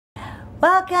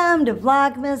Welcome to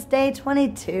Vlogmas Day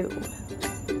 22.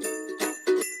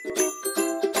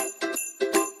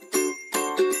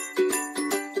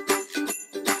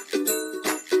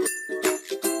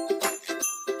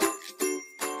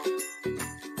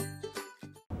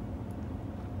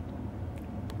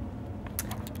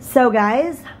 So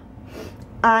guys,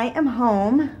 I am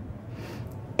home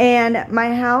and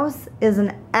my house is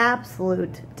an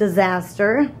absolute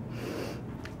disaster.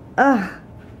 Ugh.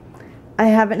 I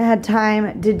haven't had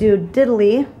time to do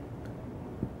diddly.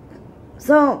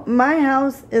 So my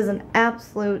house is an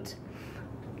absolute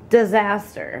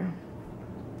disaster.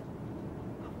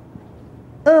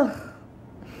 Ugh.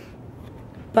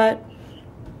 But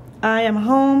I am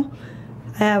home.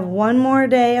 I have one more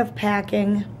day of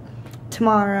packing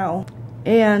tomorrow.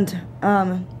 And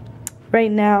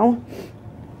right now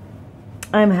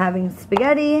I'm having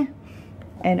spaghetti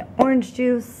and orange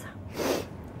juice.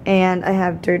 And I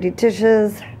have dirty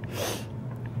dishes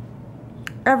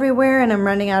everywhere and I'm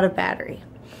running out of battery.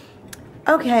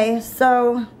 Okay,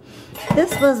 so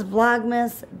this was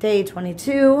Vlogmas Day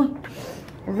 22.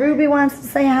 Ruby wants to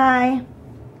say hi.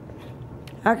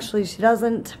 Actually, she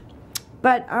doesn't.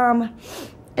 But,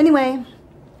 anyway,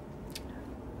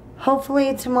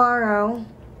 hopefully tomorrow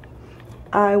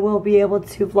I will be able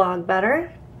to vlog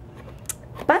better.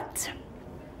 But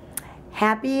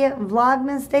happy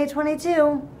Vlogmas Day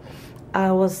 22. I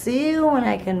will see you when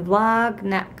I can vlog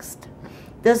next.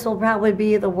 This will probably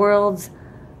be the world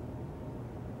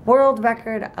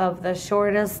record of the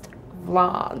shortest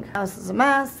vlog. House is a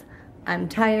mess. I'm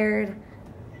tired.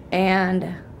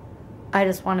 And I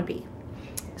just want to be.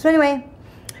 So anyway,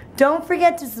 don't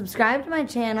forget to subscribe to my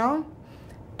channel.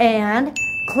 And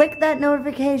click that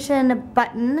notification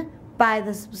button by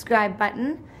the subscribe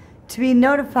button to be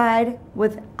notified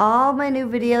with all my new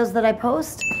videos that I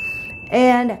post.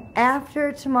 And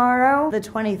after tomorrow, the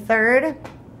 23rd,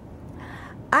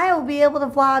 I will be able to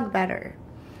vlog better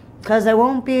because I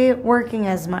won't be working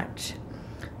as much.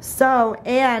 So,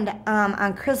 and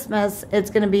on Christmas, it's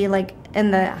going to be like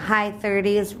in the high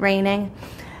 30s, raining.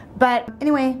 But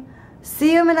anyway,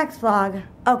 see you in my next vlog.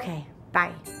 Okay,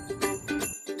 bye.